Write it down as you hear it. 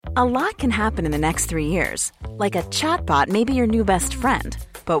A lot can happen in the next 3 years. Like a chatbot may be your new best friend.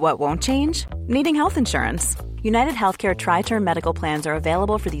 But what won't change? Needing health insurance. United Healthcare Tri-Term Medical Plans are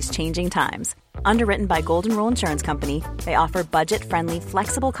available for these changing times. Underwritten by Golden Rule Insurance Company, they offer budget-friendly,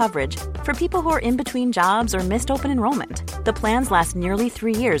 flexible coverage for people who are in between jobs or missed open enrollment. The plans last nearly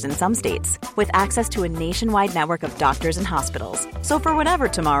 3 years in some states, with access to a nationwide network of doctors and hospitals. So for whatever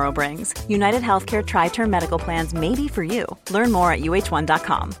tomorrow brings, United Healthcare Tri-Term Medical Plans may be for you. Learn more at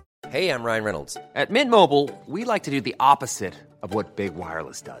uh1.com. Hey, I'm Ryan Reynolds. At Mint Mobile, we like to do the opposite of what Big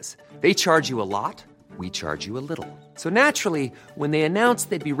Wireless does. They charge you a lot. We charge you a little. So naturally, when they announced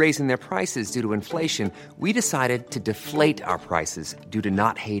they'd be raising their prices due to inflation, we decided to deflate our prices due to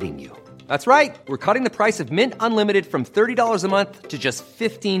not hating you. That's right. We're cutting the price of Mint Unlimited from $30 a month to just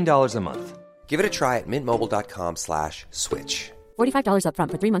 $15 a month. Give it a try at mintmobile.com/switch. $45 up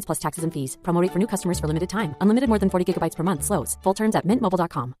front for 3 months plus taxes and fees. Promo rate for new customers for limited time. Unlimited more than 40 gigabytes per month. Slows full terms at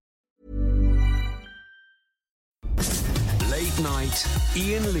mintmobile.com. Late Night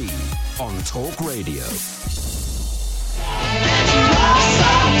Iain Lee on Talk Radio.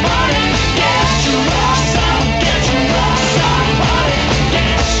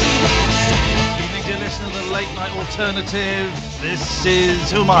 Evening, dear listener of the Late Night Alternative. This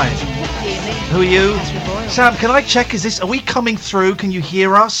is... Who am I? Who are you? Sam, can I check? Are we coming through? Can you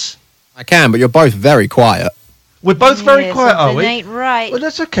hear us? I can, but you're both very quiet. We're both very quiet, are we? Ain't right. Well,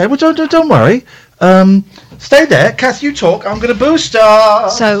 that's okay. Well, don't worry. Stay there. Kath, you talk. I'm going to boost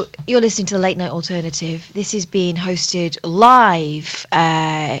us. So, you're listening to the Late Night Alternative. This is being hosted live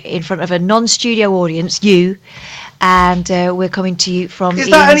in front of a non-studio audience, you, and we're coming to you from Is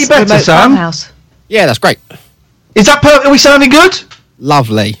that Ian's any better, remote Sam? farmhouse. Yeah, that's great. Is that are we sounding good?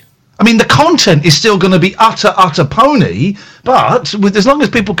 Lovely. I mean, the content is still going to be utter pony, but as long as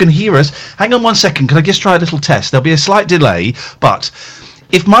people can hear us... Hang on 1 second, can I just try a little test? There'll be a slight delay, but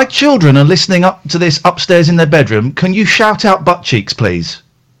if my children are listening up to this upstairs in their bedroom, can you shout out butt cheeks, please?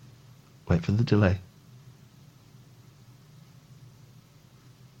 Wait for the delay.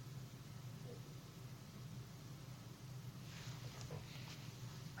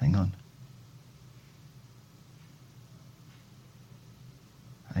 Hang on.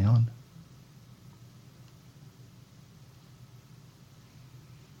 Hang on.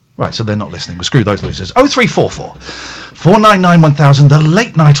 Right, so they're not listening. We'll screw those losers. 0344 499 1000, the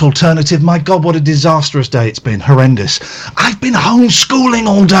Late Night Alternative. My God, what a disastrous day it's been. Horrendous. I've been homeschooling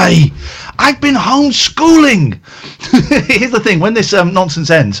all day. I've been homeschooling. Here's the thing. When this nonsense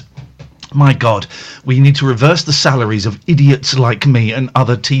ends, my God, we need to reverse the salaries of idiots like me and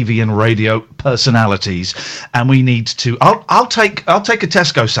other TV and radio personalities, and we need to. I'll take a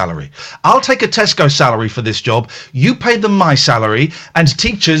Tesco salary. I'll take a Tesco salary for this job. You pay them my salary, and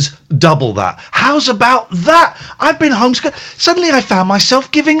teachers double that. How's about that? I've been homeschooling. Suddenly, I found myself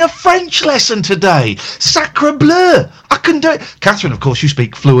giving a French lesson today. Sacre bleu! I couldn't do it. Catherine, of course, you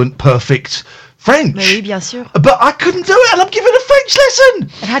speak fluent, perfect French. Oui, bien sûr. But I couldn't do it, and I'm giving a French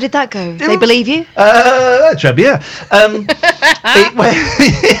lesson. And how did that go? They believe you? Très bien.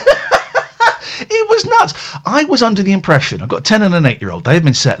 It was nuts. I was under the impression, I've got a 10 and an 8-year-old. They have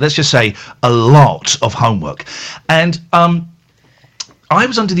been set, let's just say, a lot of homework. And I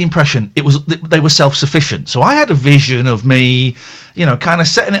was under the impression they were self-sufficient. So I had a vision of me, kind of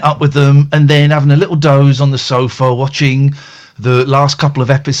setting it up with them and then having a little doze on the sofa, watching the last couple of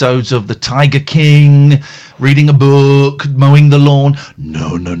episodes of The Tiger King, reading a book, mowing the lawn.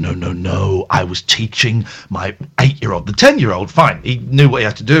 No. I was teaching my 8-year-old. The 10-year-old, fine. He knew what he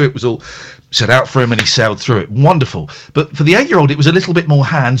had to do. It was all set out for him and he sailed through it. Wonderful. But for the 8-year-old, it was a little bit more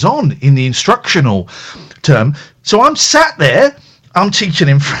hands-on in the instructional term. So I'm sat there, I'm teaching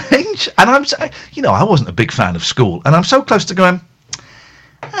him French, and I wasn't a big fan of school. And I'm so close to going,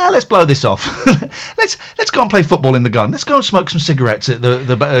 let's blow this off. let's go and play football in the garden. Let's go and smoke some cigarettes at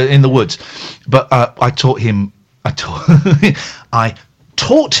in the woods. But I taught him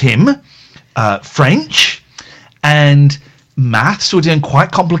French and maths. We're doing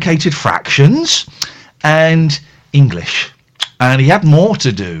quite complicated fractions and English. And he had more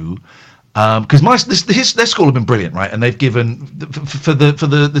to do because their school have been brilliant, right? And they've given for the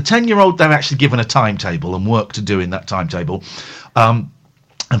 10-year-old, they've actually given a timetable and work to do in that timetable.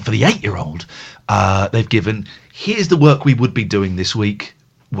 And for the 8-year-old, they've given, here's the work we would be doing this week.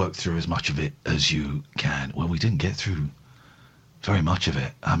 Work through as much of it as you can. Well, we didn't get through very much of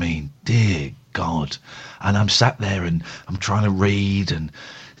it. I mean, dear God. And I'm sat there and I'm trying to read and,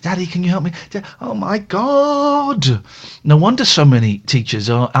 Daddy, can you help me? Oh, my God. No wonder so many teachers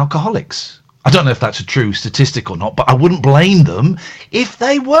are alcoholics. I don't know if that's a true statistic or not, but I wouldn't blame them if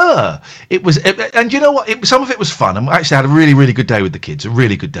they were. And you know what? Some of it was fun. I actually had a really, really good day with the kids, a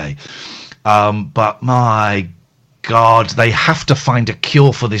really good day. But my God, they have to find a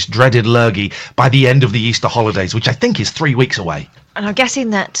cure for this dreaded lurgy by the end of the Easter holidays, which I think is 3 weeks away. And I'm guessing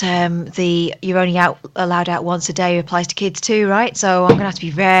that you're only allowed out once a day applies to kids too, right? So I'm going to have to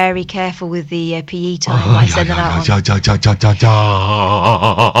be very careful with the PE time I send them out on.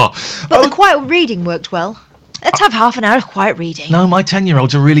 But the quiet reading worked well. Let's have half an hour of quiet reading. No, my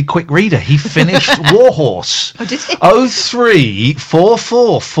 10-year-old's a really quick reader. He finished Warhorse. Oh, did he?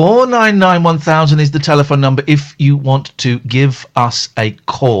 0344 499 1000 is the telephone number if you want to give us a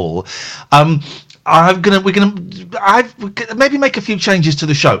call. We're gonna maybe make a few changes to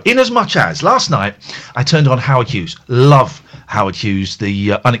the show. In as much as last night I turned on Howard Hughes. Love Howard Hughes,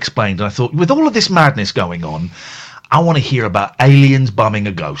 the Unexplained, and I thought, with all of this madness going on, I want to hear about aliens bumming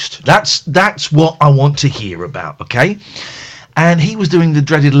a ghost. That's what I want to hear about, okay? And he was doing the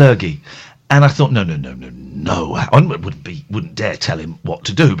dreaded lurgy. And I thought, no. I wouldn't dare tell him what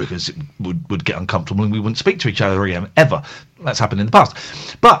to do, because it would get uncomfortable and we wouldn't speak to each other again, ever. That's happened in the past.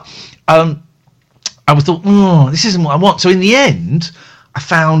 But I thought, this isn't what I want. So in the end, I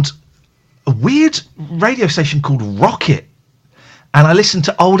found a weird radio station called Rocket. And I listened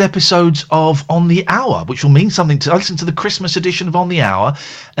to old episodes of On the Hour, which will mean something to... I listened to the Christmas edition of On the Hour,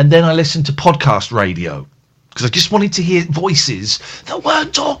 and then I listened to podcast radio, because I just wanted to hear voices that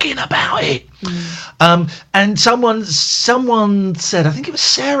weren't talking about it. And someone said, I think it was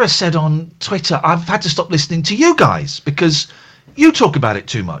Sarah said on Twitter, I've had to stop listening to you guys, because you talk about it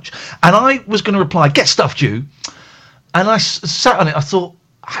too much. And I was going to reply, get stuffed, you. And I sat on it, I thought,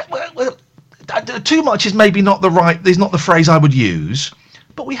 well, too much is maybe not the phrase I would use,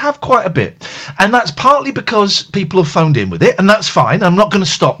 but we have quite a bit. And that's partly because people have phoned in with it, and that's fine. I'm not going to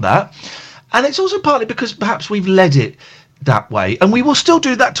stop that. And it's also partly because perhaps we've led it that way, and we will still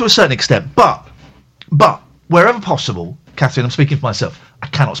do that to a certain extent. But wherever possible, Catherine, I'm speaking for myself. I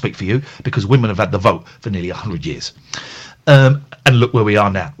cannot speak for you, because women have had the vote for nearly 100 years. And look where we are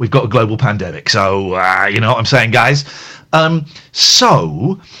now. We've got a global pandemic. So, you know what I'm saying, guys?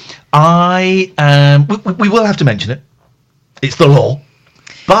 So we will have to mention it. It's the law.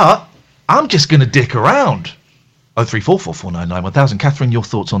 But I'm just going to dick around. 0344 499 1000. Catherine, your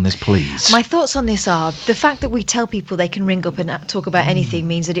thoughts on this, please. My thoughts on this are, the fact that we tell people they can ring up and talk about anything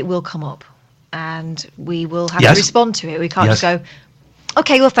means that it will come up. And we will have to respond to it. We can't just go,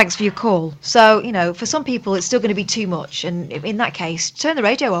 OK, well, thanks for your call. So, you know, for some people, it's still going to be too much. And in that case, turn the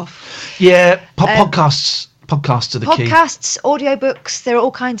radio off. Yeah, podcasts are the key. Podcasts, audiobooks, there are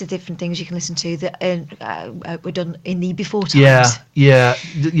all kinds of different things you can listen to that were done in the before times. Yeah.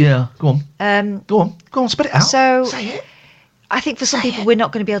 Go on, spit it out. So, say it. I think for some people, we're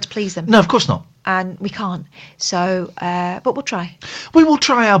not going to be able to please them. No, of course not. And we can't. So, but we'll try. We will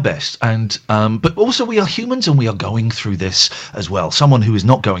try our best. And but also we are humans, and we are going through this as well. Someone who is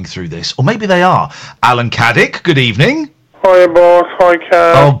not going through this, or maybe they are. Alan Caddick, good evening. Hi, boss. Hi,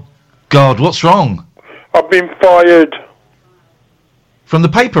 Cam. Oh, God, what's wrong? I've been fired. From the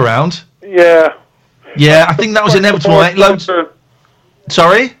paper round? Yeah. Yeah, I think that was inevitable, mate.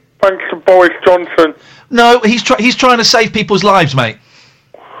 Sorry? Thanks to Boris Johnson. No, he's trying to save people's lives, mate.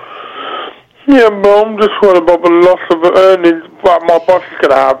 Yeah, but I'm just worried about the loss of earnings that my boss is going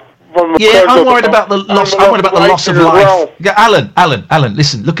to have. I'm worried about the loss. I'm worried about the loss of life. Well. Yeah, Alan,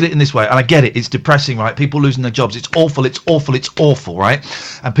 listen. Look at it in this way, and I get it. It's depressing, right? People losing their jobs. It's awful, right?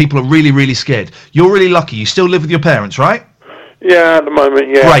 And people are really, really scared. You're really lucky. You still live with your parents, right? Yeah, at the moment,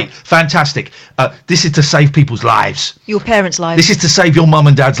 yeah. Great, fantastic. This is to save people's lives. Your parents' lives. This is to save your mum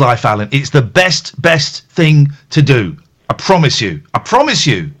and dad's life, Alan. It's the best thing to do. I promise you.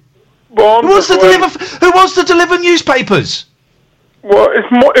 Well, Who wants to deliver newspapers? Well, it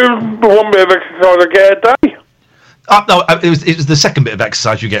was the one bit of exercise I get a day. No, it was the second bit of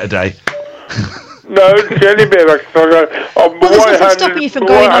exercise you get a day. No, it's the only bit of exercise. Well, there's nothing stopping you from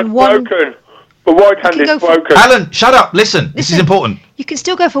going on one... Broken. The right hand is broken. Alan, shut up. Listen, this is important. You can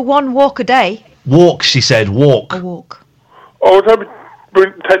still go for one walk a day. Walk, she said. Walk. A walk. I was hoping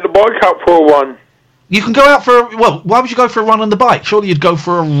to take the bike out for a run. You can go out why would you go for a run on the bike? Surely you'd go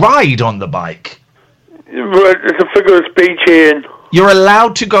for a ride on the bike. It's a figure of speech, Iain. You're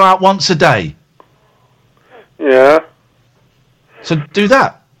allowed to go out once a day. Yeah. So do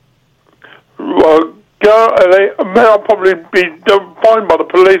that. Well, I'll probably be fined by the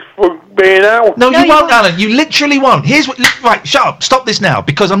police for being out. No, you won't, Alan. You literally won't. Right, shut up. Stop this now,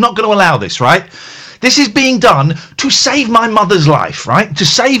 because I'm not going to allow this, right? This is being done to save my mother's life, right? To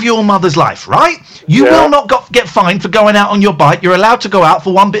save your mother's life, right? You will not get fined for going out on your bike. You're allowed to go out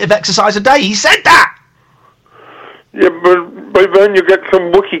for 1 bit of exercise a day. He said that. Yeah, but then you get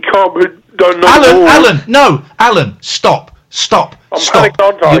some wiki cop who don't know. Alan, stop. I'm panicking,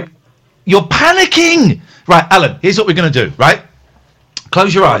 aren't I? You're panicking. Right, Alan, here's what we're going to do, right?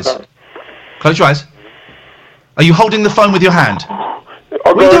 Close your eyes. Close your eyes. Are you holding the phone with your hand?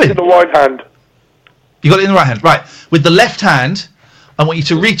 I've got it in the right hand. You got it in the right hand, right. With the left hand, I want you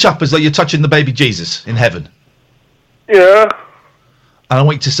to reach up as though you're touching the baby Jesus in heaven. Yeah. And I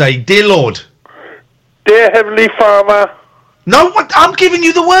want you to say, Dear Lord. Dear Heavenly Father. No, I'm giving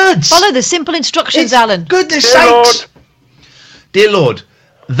you the words. Follow the simple instructions, Alan. Goodness sakes. Dear Lord,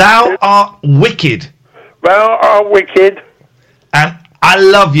 thou art wicked. Thou art wicked. And I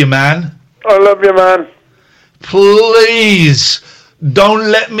love you, man. I love you, man. Please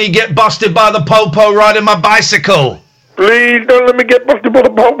don't let me get busted by the popo riding my bicycle. Please don't let me get busted by the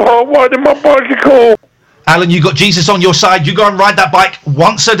popo riding my bicycle. Alan, you got Jesus on your side. You go and ride that bike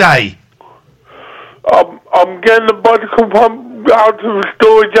once a day. I'm getting the bicycle pump out of the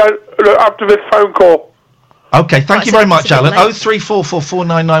storage after this phone call. Okay, thank you very much, Alan. 0344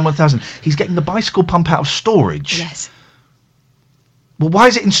 499 1000. He's getting the bicycle pump out of storage. Yes. Well, why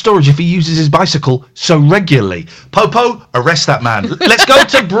is it in storage if he uses his bicycle so regularly? Popo, arrest that man. Let's go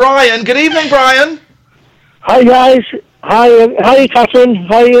to Brian. Good evening, Brian. Hi, guys. Hi, Catherine.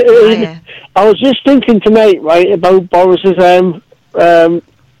 Hi, Ian. I was just thinking tonight, right, about Boris's,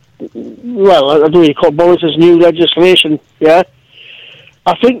 well, I don't know what you call Boris's new legislation, yeah?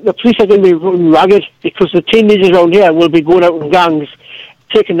 I think the police are going to be running ragged because the teenagers around here will be going out in gangs,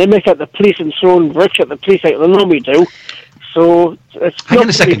 taking the mick at the police and throwing bricks at the police like they normally do. So, hang on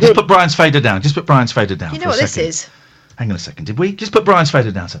a second. Just put Brian's fader down. You know what this is? Hang on a second. Did we just put Brian's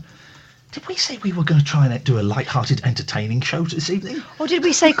fader down? So, did we say we were going to try and do a light-hearted, entertaining show this evening? Or did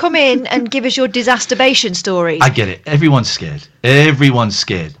we say come in and give us your disasterbation story? I get it. Everyone's scared.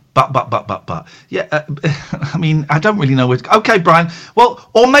 But. Yeah, I mean, I don't really know where to... Okay, Brian. Well,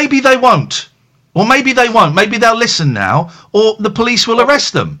 or maybe they won't. Maybe they'll listen now, or the police will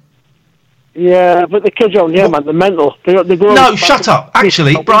arrest them. Yeah, but the kids around here, man, they're mental. No, shut up.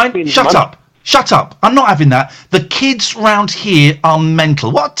 Actually, Brian, shut up. Shut up. I'm not having that. The kids round here are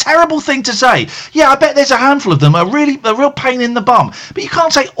mental. What a terrible thing to say. Yeah, I bet there's a handful of them, a real pain in the bum. But you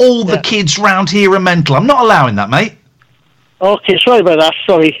can't say all the kids round here are mental. I'm not allowing that, mate. Okay, sorry about that.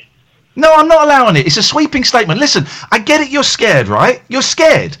 Sorry. No, I'm not allowing it. It's a sweeping statement. Listen, I get it. You're scared, right? You're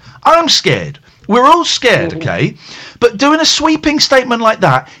scared. I'm scared. We're all scared, okay? But doing a sweeping statement like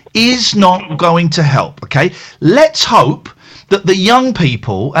that is not going to help, okay? Let's hope that the young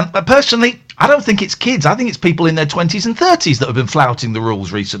people, and personally, I don't think it's kids. I think it's people in their 20s and 30s that have been flouting the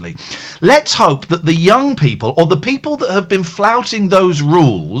rules recently. Let's hope that the young people, or the people that have been flouting those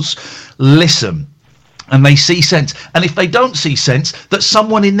rules, listen. And they see sense. And if they don't see sense, that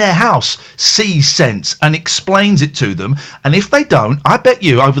someone in their house sees sense and explains it to them. And if they don't, I bet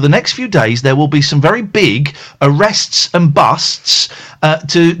you over the next few days there will be some very big arrests and busts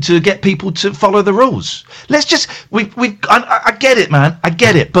to get people to follow the rules. Let's just I get it, man. I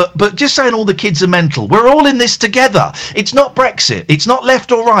get it. But just saying all the kids are mental. We're all in this together. It's not Brexit. It's not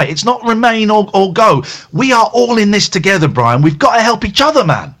left or right. It's not Remain or go. We are all in this together, Brian. We've got to help each other,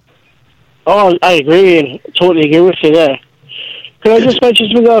 man. Oh, I agree. Totally agree with you there. Can I just mention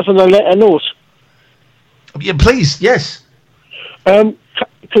something else on a note? Yeah, please. Yes. Because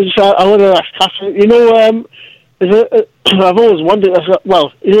I want to ask Catherine. You know, I've always wondered.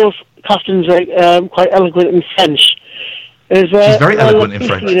 Well, you know, if Catherine's quite eloquent in French. She's very eloquent in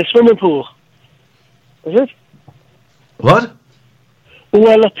French. In a swimming pool. Is it? What? Où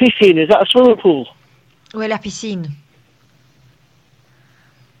est la piscine? Is that a swimming pool? Où est la piscine?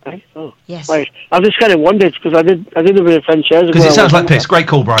 Right? Oh, yes. Right. I just kind of wondered because I did a bit of French years ago. Because it sounds like piss. Great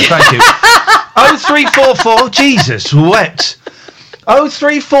call, Brian. Thank you. 0344. Jesus wept.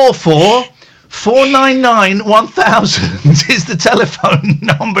 0344 499 1000 is the telephone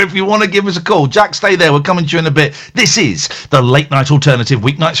number if you want to give us a call. Jack, stay there. We're coming to you in a bit. This is the Late Night Alternative,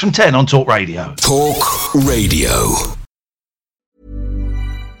 weeknights from 10 on Talk Radio. Talk Radio.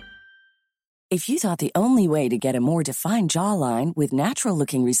 If you thought the only way to get a more defined jawline with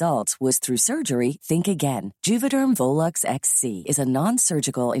natural-looking results was through surgery, think again. Juvederm Volux XC is a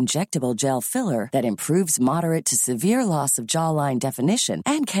non-surgical injectable gel filler that improves moderate to severe loss of jawline definition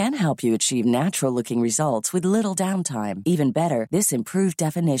and can help you achieve natural-looking results with little downtime. Even better, this improved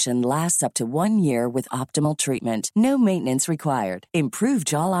definition lasts up to 1 year with optimal treatment. No maintenance required. Improve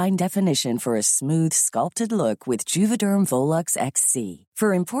jawline definition for a smooth, sculpted look with Juvederm Volux XC.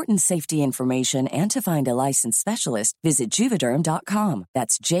 For important safety information and to find a licensed specialist, visit Juvederm.com.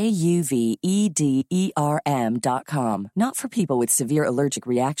 That's JUVEDERM.com. Not for people with severe allergic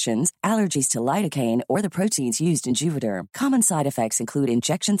reactions, allergies to lidocaine, or the proteins used in Juvederm. Common side effects include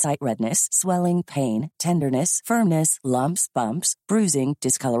injection site redness, swelling, pain, tenderness, firmness, lumps, bumps, bruising,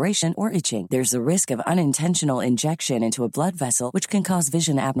 discoloration, or itching. There's a risk of unintentional injection into a blood vessel, which can cause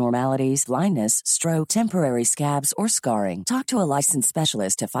vision abnormalities, blindness, stroke, temporary scabs, or scarring. Talk to a licensed specialist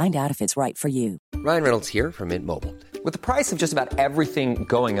to find out if it's right for you. Ryan Reynolds here from Mint Mobile. With the price of just about everything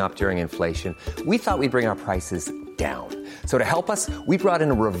going up during inflation, we thought we'd bring our prices down. So to help us, we brought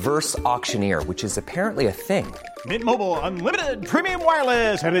in a reverse auctioneer, which is apparently a thing. Mint Mobile Unlimited Premium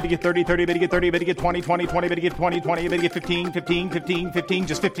Wireless. How to get 30, 30, bit to get 30, bit to get 20, 20, 20, bit to get 20, 20, bit to get 15, 15, 15, 15,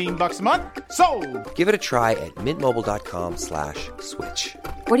 just $15 a month? Sold! Give it a try at mintmobile.com/switch.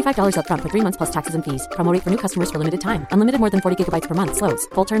 $45 up front for 3 months plus taxes and fees. Promo rate for new customers for limited time. Unlimited more than 40 gigabytes per month. Slows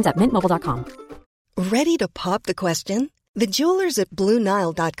full terms at mintmobile.com. Ready to pop the question? The jewelers at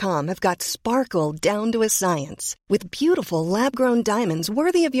BlueNile.com have got sparkle down to a science with beautiful lab-grown diamonds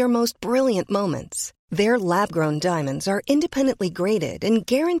worthy of your most brilliant moments. Their lab-grown diamonds are independently graded and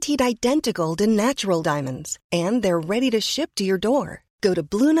guaranteed identical to natural diamonds, and they're ready to ship to your door. Go to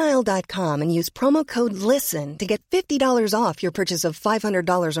BlueNile.com and use promo code LISTEN to get $50 off your purchase of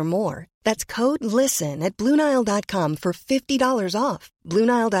 $500 or more. That's code LISTEN at BlueNile.com for $50 off.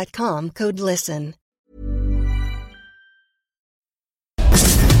 BlueNile.com, code LISTEN.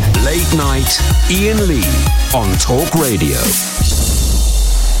 Late night, Iain Lee on Talk Radio.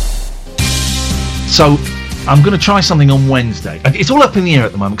 So, I'm going to try something on Wednesday. It's all up in the air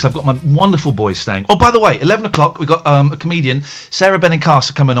at the moment because I've got my wonderful boys staying. Oh, by the way, 11 o'clock, we've got a comedian, Sarah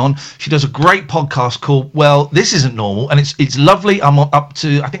Benincasa, coming on. She does a great podcast called, Well, This Isn't Normal, and it's lovely. I'm up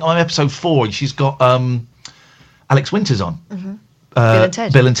to, I think I'm on episode 4, and she's got Alex Winters on. Mm-hmm.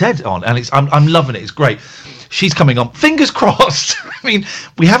 Bill and Ted on, and I'm loving it. It's great. She's coming on. Fingers crossed. I mean,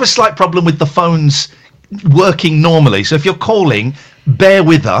 we have a slight problem with the phones working normally, so if you're calling, bear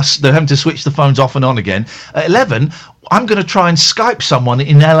with us. They're having to switch the phones off and on again. At 11, I'm going to try and Skype someone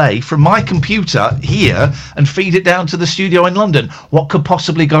in LA from my computer here and feed it down to the studio in London. What could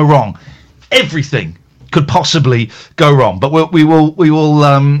possibly go wrong? Everything could possibly go wrong, but we will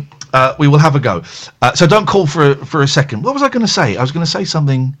have a go. So don't call for a second. What was I going to say? I was going to say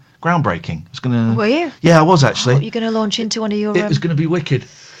something groundbreaking. I was going to. Were you? Yeah, I was actually. What are you going to launch into one of your? It was going to be wicked.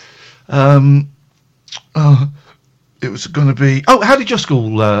 It was going to be. Oh, how did your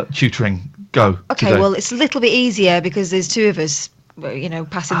school tutoring go? Okay, today? well, it's a little bit easier because there's two of us,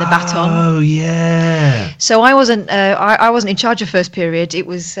 passing the baton. Oh yeah. So I wasn't in charge of first period. It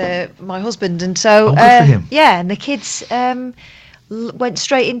was my husband, and so good for him. Yeah, and the kids went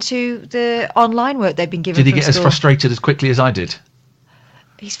straight into the online work they've been given. Did he get school. as frustrated as quickly as I did?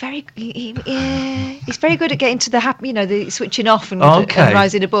 He's very he's very good at getting to the the switching off and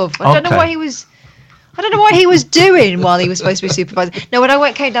rising above. I don't know what he was doing while he was supposed to be supervising. No, when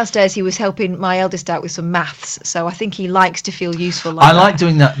I came downstairs, he was helping my eldest out with some maths. So I think he likes to feel useful. I like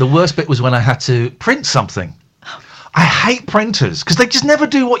doing that. The worst bit was when I had to print something. I hate printers because they just never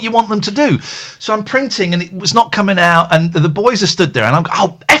do what you want them to do. So I'm printing and it was not coming out, and the boys are stood there, and I'm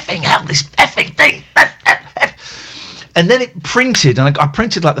going, effing out this effing thing. And then it printed, and I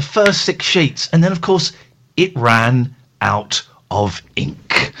printed like the first 6 sheets, and then of course it ran out of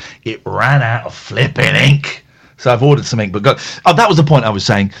ink. It ran out of flipping ink. So I've ordered some ink, but that was the point I was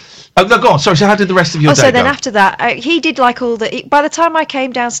saying. Oh, no, go on. Sorry, so how did the rest of your day go? So then after that, he did like all the... By the time I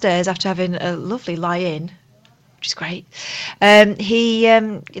came downstairs after having a lovely lie-in, which is great, he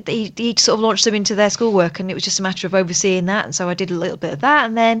sort of launched them into their schoolwork, and it was just a matter of overseeing that, and so I did a little bit of that,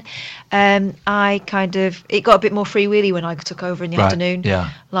 and then it got a bit more freewheely when I took over in the afternoon. Yeah.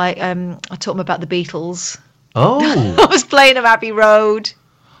 Like, I taught them about the Beatles. Oh. I was playing them Abbey Road.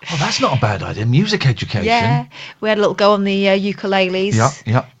 Oh, that's not a bad idea. Music education. Yeah. We had a little go on the ukuleles.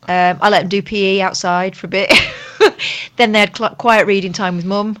 Yeah. I let them do PE outside for a bit. Then they had quiet reading time with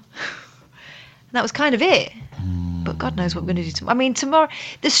Mum. And that was kind of it. But God knows what we're going to do tomorrow. I mean, tomorrow,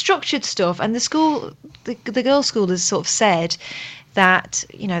 the structured stuff, and the school, the girls' school has sort of said that,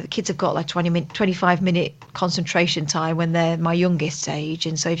 the kids have got like 25-minute concentration time when they're my youngest age.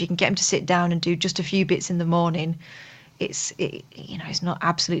 And so if you can get them to sit down and do just a few bits in the morning, it's not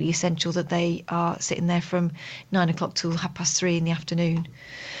absolutely essential that they are sitting there from 9 o'clock till 3:30 in the afternoon.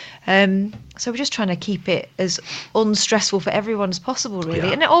 So we're just trying to keep it as unstressful for everyone as possible, really.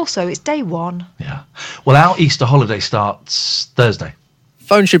 Yeah. And also, it's day one. Yeah. Well, our Easter holiday starts Thursday.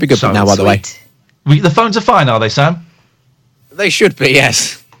 Phone should be good now, by the way. The phones are fine, are they, Sam? They should be,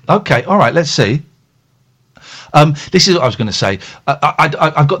 yes. Okay, all right, let's see. This is what I was going to say.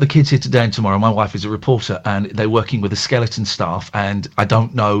 I've got the kids here today and tomorrow. My wife is a reporter, and they're working with a skeleton staff, and I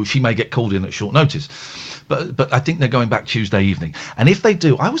don't know, she may get called in at short notice. But I think they're going back Tuesday evening. And if they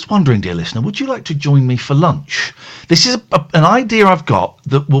do, I was wondering, dear listener, would you like to join me for lunch? This is an idea I've got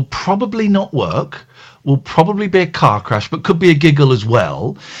that will probably not work, will probably be a car crash, but could be a giggle as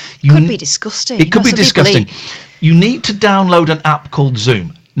well. Could be disgusting. It could be disgusting. You need to download an app called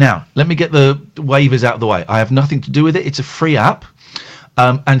Zoom. Now, let me get the waivers out of the way. I have nothing to do with it. It's a free app.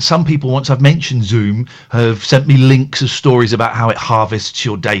 And some people, once I've mentioned Zoom, have sent me links of stories about how it harvests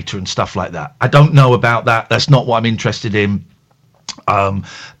your data and stuff like that. I don't know about that. That's not what I'm interested in.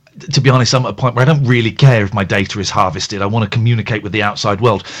 To be honest, I'm at a point where I don't really care if my data is harvested. I want to communicate with the outside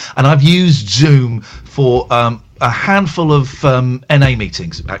world. And I've used Zoom for a handful of NA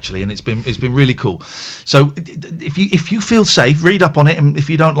meetings, actually, and it's been really cool. So if you feel safe, read up on it, and if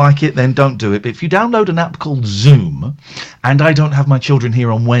you don't like it, then don't do it. But if you download an app called Zoom, and I don't have my children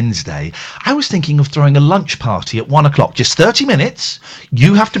here on Wednesday, I was thinking of throwing a lunch party at 1 o'clock, just 30 minutes.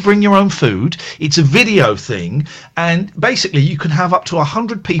 You have to bring your own food. It's a video thing, and basically you can have up to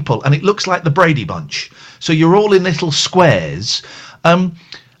 100 people, and it looks like the Brady Bunch. So you're all in little squares.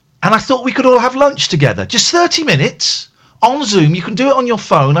 And I thought we could all have lunch together. Just 30 minutes on Zoom. You can do it on your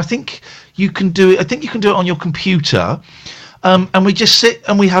phone. I think you can do it on your computer. And we just sit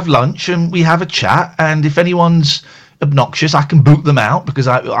and we have lunch and we have a chat. And if anyone's obnoxious, I can boot them out because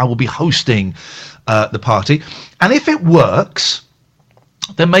I will be hosting the party. And if it works,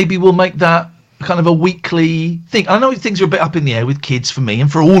 then maybe we'll make that kind of a weekly thing. I know things are a bit up in the air with kids for me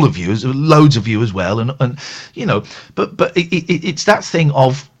and for all of you, loads of you as well. And you know, but it's that thing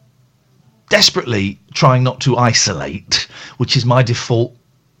of desperately trying not to isolate, which is my default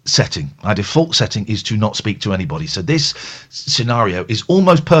setting. My default setting is to not speak to anybody. So this scenario is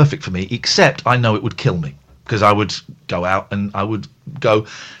almost perfect for me, except I know it would kill me because I would go out and I would go,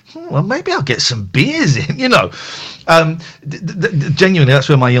 well, maybe I'll get some beers in, you know. Genuinely, that's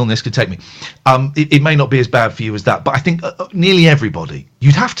where my illness could take me. It may not be as bad for you as that, but I think nearly everybody,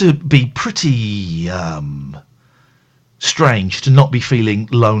 you'd have to be pretty strange to not be feeling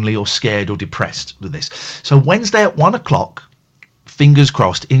lonely or scared or depressed with this. So Wednesday at 1 o'clock, fingers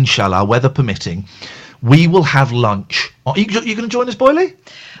crossed, inshallah, weather permitting, we will have lunch. Are you going to join us, Boyley?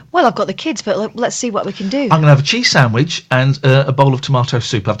 Well, I've got the kids, but let's see what we can do. I'm going to have a cheese sandwich and a bowl of tomato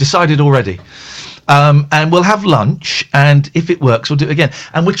soup. I've decided already. And we'll have lunch, and if it works, we'll do it again.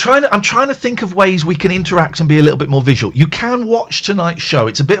 And I'm trying to think of ways we can interact and be a little bit more visual. You can watch tonight's show.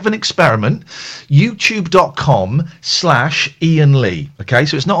 It's a bit of an experiment. YouTube.com/Iain Lee. Okay,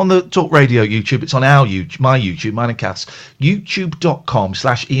 so it's not on the Talk Radio YouTube. It's on our YouTube, my YouTube, mine and Kath's.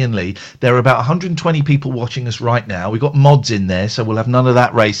 YouTube.com/Iain Lee. There are about 120 people watching us right now. We've got mods in there, so we'll have none of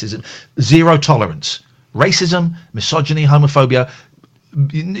that racism. Zero tolerance. Racism, misogyny, homophobia.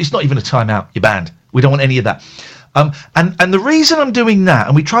 It's not even a timeout. You're banned. We don't want any of that. And the reason I'm doing that,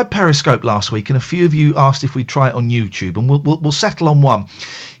 and we tried Periscope last week, and a few of you asked if we'd try it on YouTube, and we'll settle on one,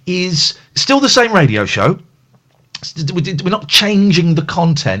 is still the same radio show. We're not changing the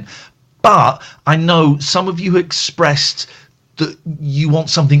content, but I know some of you expressed that you want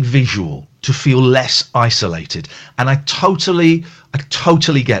something visual to feel less isolated, and I totally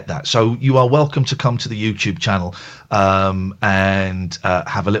get that. So you are welcome to come to the YouTube channel and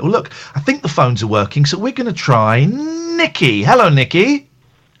have a little look. I think the phones are working, so we're going to try Nikki. Hello, Nikki.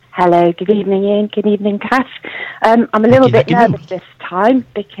 Hello, good evening, Ian. Good evening, Kath. I'm a little bit nervous this time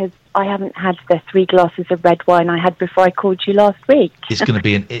because I haven't had the 3 glasses of red wine I had before I called you last week. It's going to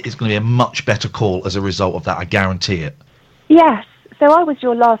be a much better call as a result of that. I guarantee it. Yes. So I was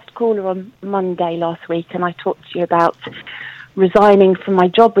your last caller on Monday last week, and I talked to you about resigning from my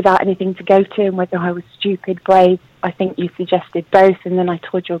job without anything to go to and whether I was stupid, brave. I think you suggested both, and then I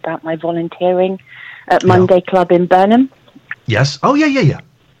told you about my volunteering at Monday Club in Burnham. Yes. Oh, yeah.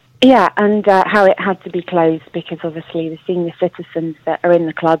 Yeah, and how it had to be closed because obviously the senior citizens that are in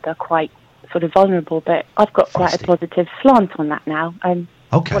the club are quite sort of vulnerable, but I've got quite a positive slant on that now.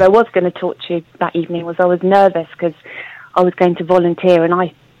 Okay. What I was going to talk to you that evening was I was nervous because I was going to volunteer, and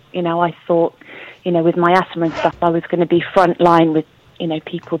I thought, with my asthma and stuff, I was going to be front line with,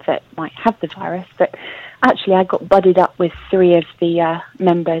 people that might have the virus. But actually, I got buddied up with 3 of the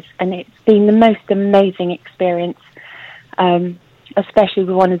members, and it's been the most amazing experience, especially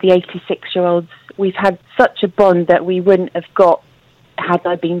with one of the 86-year-olds. We've had such a bond that we wouldn't have got had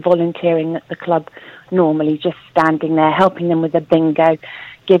I been volunteering at the club normally, just standing there, helping them with the bingo,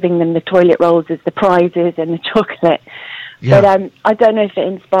 giving them the toilet rolls as the prizes and the chocolate. Yeah. But I don't know if it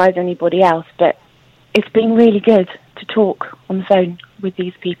inspires anybody else, but it's been really good to talk on the phone with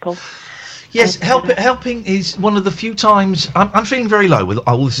these people. Yes, helping is one of the few times I'm feeling very low with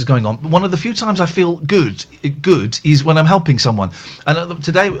all this is going on. But one of the few times I feel good is when I'm helping someone. And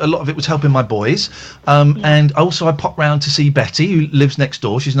today a lot of it was helping my boys. And also I popped round to see Betty, who lives next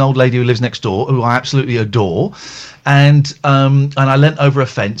door. She's an old lady who lives next door, who I absolutely adore. And I leant over a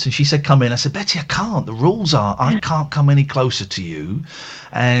fence, and she said, "Come in." I said, "Betty, I can't. The rules are I can't come any closer to you."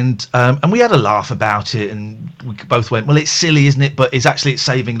 And we had a laugh about it, and we both went, "Well, it's silly, isn't it? But it's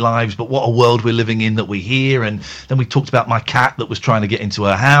saving lives. But what a world we're living in that we hear." And then we talked about my cat that was trying to get into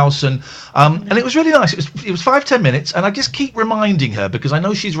her house, and it was really nice. It was 5-10 minutes, and I just keep reminding her, because I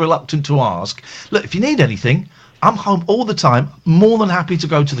know she's reluctant to ask. Look, if you need anything, I'm home all the time, more than happy to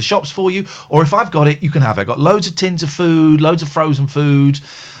go to the shops for you, or if I've got it, you can have it. I've got loads of tins of food, loads of frozen food,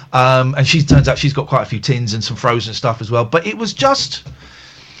 and turns out she's got quite a few tins and some frozen stuff as well. But it was just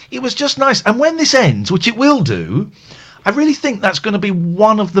nice. And when this ends, which it will do, I really think that's going to be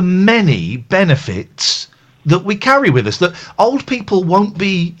one of the many benefits that we carry with us, that old people won't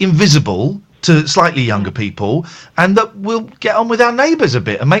be invisible to slightly younger people, and that we'll get on with our neighbours a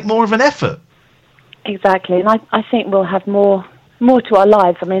bit and make more of an effort. Exactly, and I think we'll have more to our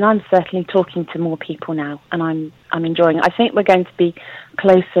lives. I mean, I'm certainly talking to more people now, and I'm enjoying it. I think we're going to be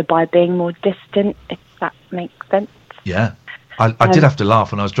closer by being more distant, if that makes sense. Yeah, I did have to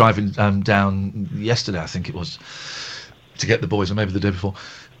laugh when I was driving down yesterday, I think it was, to get the boys, or maybe the day before,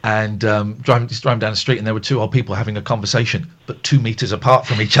 and driving down the street, and there were two old people having a conversation, but 2 meters apart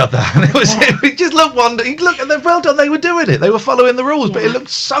from each other, and it just looked look, and they're well done, they were doing it, they were following the rules, but it looked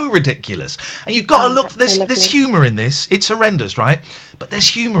so ridiculous. And you've got to look, there's humour in this. It's horrendous, right? But there's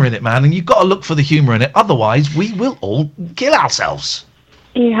humour in it, man, and you've got to look for the humour in it, otherwise we will all kill ourselves.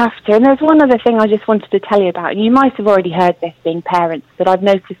 You have to. And there's one other thing I just wanted to tell you about, and you might have already heard this being parents, but I've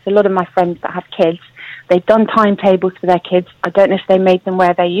noticed a lot of my friends that have kids, they've done timetables for their kids. I don't know if they made them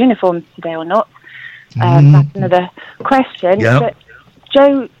wear their uniforms today or not. That's another question. Yeah. But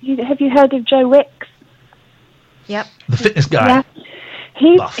Joe, have you heard of Joe Wicks? Yep. The fitness guy. Yeah.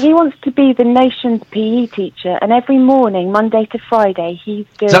 He wants to be the nation's PE teacher, and every morning, Monday to Friday, he's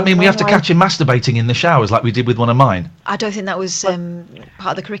doing... Does that mean we have to catch him masturbating in the showers like we did with one of mine? I don't think that was part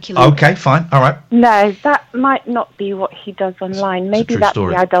of the curriculum. Okay, fine, all right. No, that might not be what he does online. Maybe that's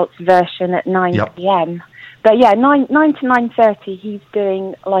the adults version at 9 p.m. But yeah, 9 to 9:30, he's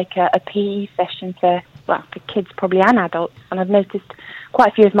doing like a PE session for kids probably and adults. And I've noticed quite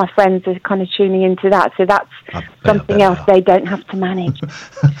a few of my friends are kind of tuning into that. So that's something else they don't have to manage.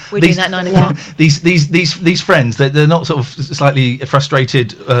 We're doing that 9 o'clock. These friends, they're not sort of slightly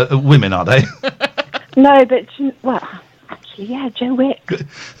frustrated women, are they? No, but actually, yeah, Joe Wick.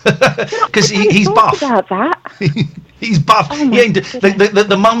 Because he's buff. About that. He's buff.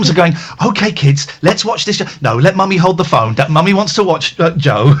 The mums are going, "Okay, kids, let's watch this show." No, let Mummy hold the phone. Mummy wants to watch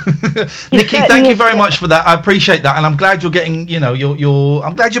Joe. Nikki, thank you very much for that. I appreciate that, and I'm glad you're getting,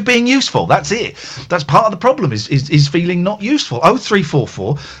 I'm glad you're being useful. That's it. That's part of the problem is feeling not useful.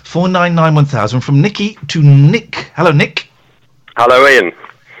 0344 499 1000 from Nikki to Nick. Hello, Nick. Hello, Ian.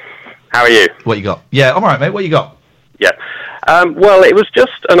 How are you? What you got? Yeah, I'm all right, mate. What you got? Yeah. Well, it was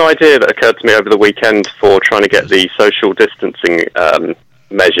just an idea that occurred to me over the weekend for trying to get the social distancing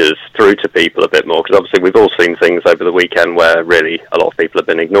measures through to people a bit more, because obviously we've all seen things over the weekend where really a lot of people have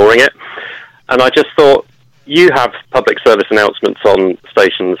been ignoring it. And I just thought, you have public service announcements on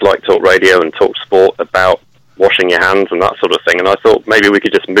stations like Talk Radio and Talk Sport about washing your hands and that sort of thing, and I thought maybe we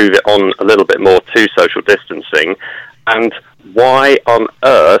could just move it on a little bit more to social distancing. And why on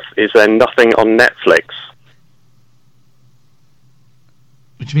earth is there nothing on Netflix?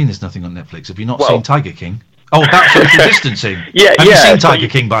 What do you mean there's nothing on Netflix? Have you not seen Tiger King? Oh, about social distancing. Have you seen Tiger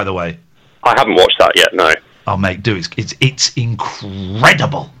King, by the way? I haven't watched that yet, no. Oh, mate, do it. It's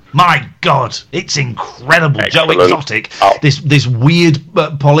incredible. My God, it's incredible. Excellent. Joe Exotic, this weird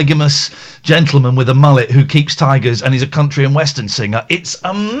polygamous gentleman with a mullet who keeps tigers and is a country and western singer. It's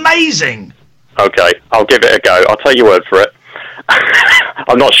amazing. Okay, I'll give it a go. I'll take your word for it.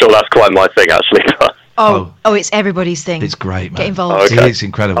 I'm not sure that's quite my thing, actually. Oh, it's everybody's thing. It's great, man. Get involved. Okay. It's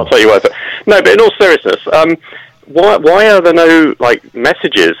incredible. I'll tell you what. No, but in all seriousness, why are there no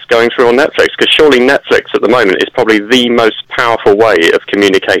messages going through on Netflix? Because surely Netflix at the moment is probably the most powerful way of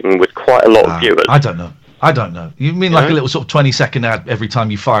communicating with quite a lot of viewers. I don't know. You mean a little sort of 20-second ad every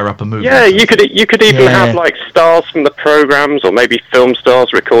time you fire up a movie? Yeah, you could even have stars from the programs, or maybe film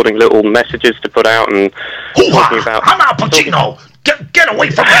stars recording little messages to put out and talking about. I'm Al Pacino. Get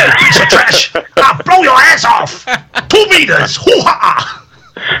away from me, piece of trash! I'll blow your ass off! 2 meters! Hoo-ha!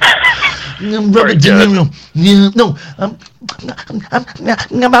 Robert De Niro. No,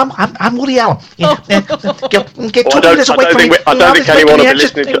 I'm Woody Allen. I don't think anyone will be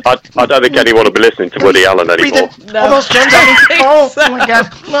listening to. I don't think anyone will be listening to Woody Allen anymore. No. All those germs. Oh my God!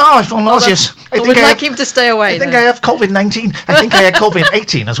 No, I feel nauseous. I would like him to stay away. I think I have COVID-19. I think I had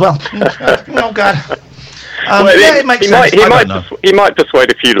COVID-18 as well. Oh God. It makes sense. He might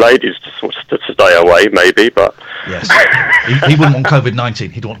persuade a few ladies to stay away, maybe, but yes, he wouldn't want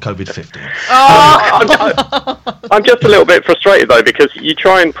COVID-19. He'd want COVID-15. I'm just a little bit frustrated though, because you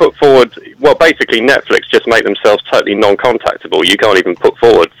try and put forward. Well, basically, Netflix just make themselves totally non-contactable. You can't even put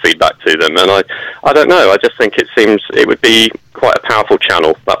forward feedback to them, and I don't know. I just think it would be quite a powerful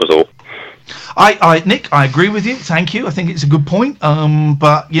channel. That was all. Nick, I agree with you. Thank you. I think it's a good point.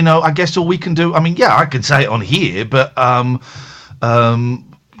 But I guess all we can do. I mean, yeah, I could say it on here, but I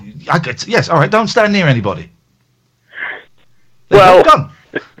could. Yes, all right. Don't stand near anybody. Well, gun.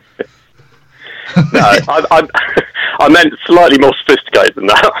 No, I meant slightly more sophisticated than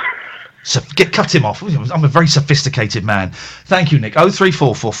that. So cut him off. I'm a very sophisticated man. Thank you, Nick.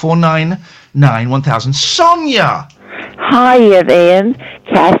 0344 499 1000. Sonia. Hi, Iain,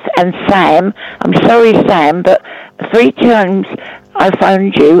 Kath and Sam. I'm sorry, Sam, but 3 times I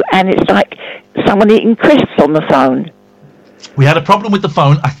phoned you and it's like someone eating crisps on the phone. We had a problem with the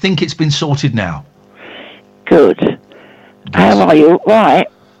phone. I think it's been sorted now. Good. Yes. How are you? All right?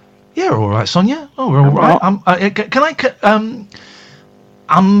 Yeah, all right, Sonia. Oh, we're all right.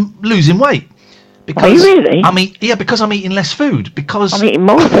 I'm losing weight. Because are you really? Because I'm eating less food. Because I'm eating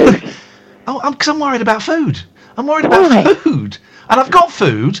more food. Because I'm worried about food. I'm worried about food. And I've got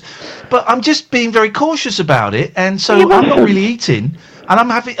food, but I'm just being very cautious about it, and so I'm not really eating.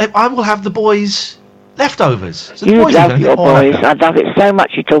 And I will have the boys' leftovers. So you love your boys. I love it so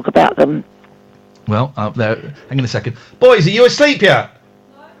much you talk about them. Well, hang on a second. Boys, are you asleep yet?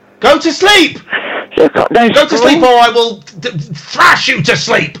 No. Go to sleep! Go to sleep or I will thrash you to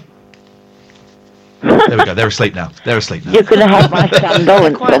sleep! There we go, they're asleep now. You're going to have my son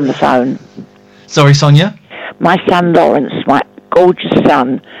Lawrence on the phone. Sorry, Sonia? My son Lawrence, my gorgeous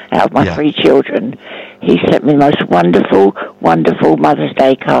son, out of my 3 children, he sent me the most wonderful, wonderful Mother's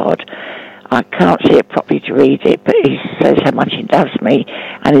Day card. I can't see it properly to read it, but he says how much he loves me,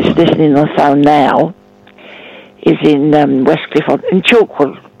 and he's listening on the phone now. He's in Westcliff, in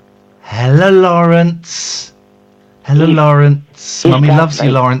Chalkwood. Hello, Lawrence. Lawrence. Mummy loves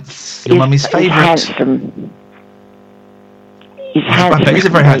you, Lawrence. Your mummy's favourite. He's handsome. He's handsome. I bet he's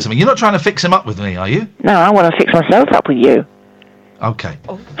very handsome. You're not trying to fix him up with me, are you? No, I want to fix myself up with you. Okay.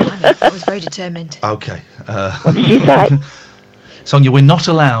 Oh, I was very determined. Okay. What did you say? Sonia, we're not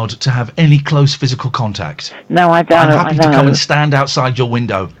allowed to have any close physical contact. No, I don't. I'm happy to come and stand outside your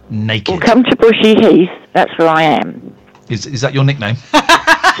window naked. Well, come to Bushy Heath. That's where I am. Is that your nickname?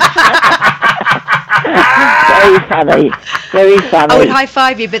 Very funny. Very funny. I would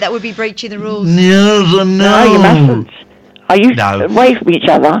high-five you, but that would be breaching the rules. No, you mustn't. Are you away from each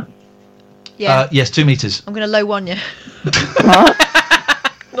other? Yeah. Yes, 2 meters. I'm going to low one you. What?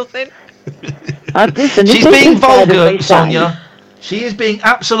 Nothing. She's being vulgar, Sonia. She is being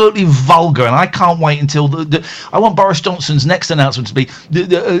absolutely vulgar, and I can't wait until I want Boris Johnson's next announcement to be,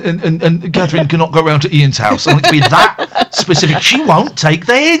 and Catherine cannot go round to Ian's house. I want it to be that specific. She won't take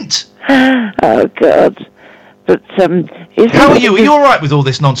the hint. Oh, God. But, how are you? Are you all right with all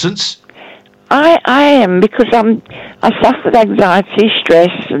this nonsense? I am, because I suffer with anxiety,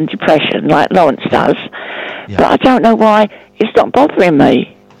 stress, and depression, like Lawrence does. Yeah. But I don't know why it's not bothering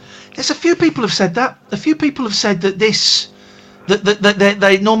me. Yes, a few people have said that. A few people have said that they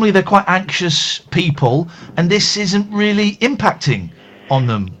normally they're quite anxious people, and this isn't really impacting on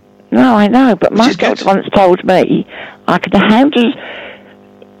them. No, I know, but my doctor once told me I can handle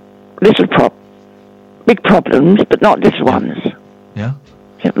big problems, but not little ones. Yeah.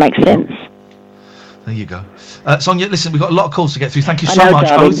 It makes sense. There you go. Sonia, listen, we've got a lot of calls to get through. Thank you so much.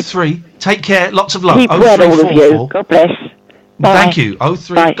 Darling. 03. Take care. Lots of love. Keep well, all of you. God bless. Bye. Thank you.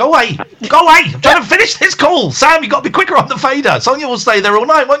 03. Bye. Go away. Go away. I'm trying to finish this call. Sam, you've got to be quicker on the fader. Sonia will stay there all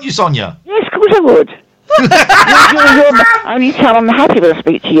night, won't you, Sonia? Yes, of course I would. you're the only time I'm happy when I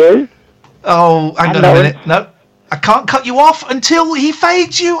speak to you. Oh, hang on a minute. No, I can't cut you off until he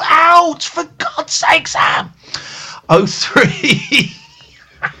fades you out. For God's sake, Sam. 03.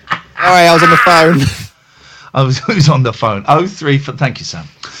 Sorry, I was on the phone. I was on the phone. 03. Thank you, Sam.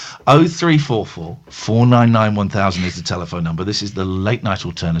 0344 499 1000 is the telephone number. This is the late night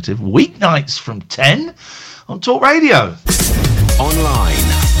alternative. Weeknights from 10 on Talk Radio. Online,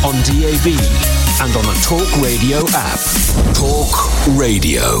 on DAB, and on the Talk Radio app. Talk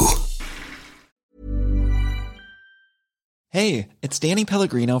Radio. Hey, it's Danny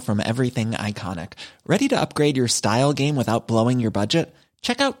Pellegrino from Everything Iconic. Ready to upgrade your style game without blowing your budget?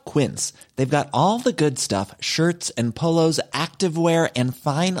 Check out Quince. They've got all the good stuff, shirts and polos, activewear, and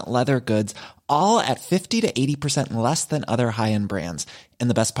fine leather goods, all at 50 to 80% less than other high-end brands. And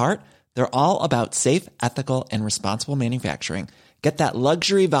the best part? They're all about safe, ethical, and responsible manufacturing. Get that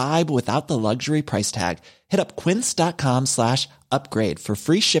luxury vibe without the luxury price tag. Hit up quince.com/upgrade for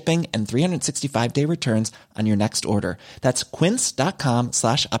free shipping and 365-day returns on your next order. That's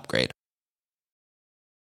quince.com/upgrade.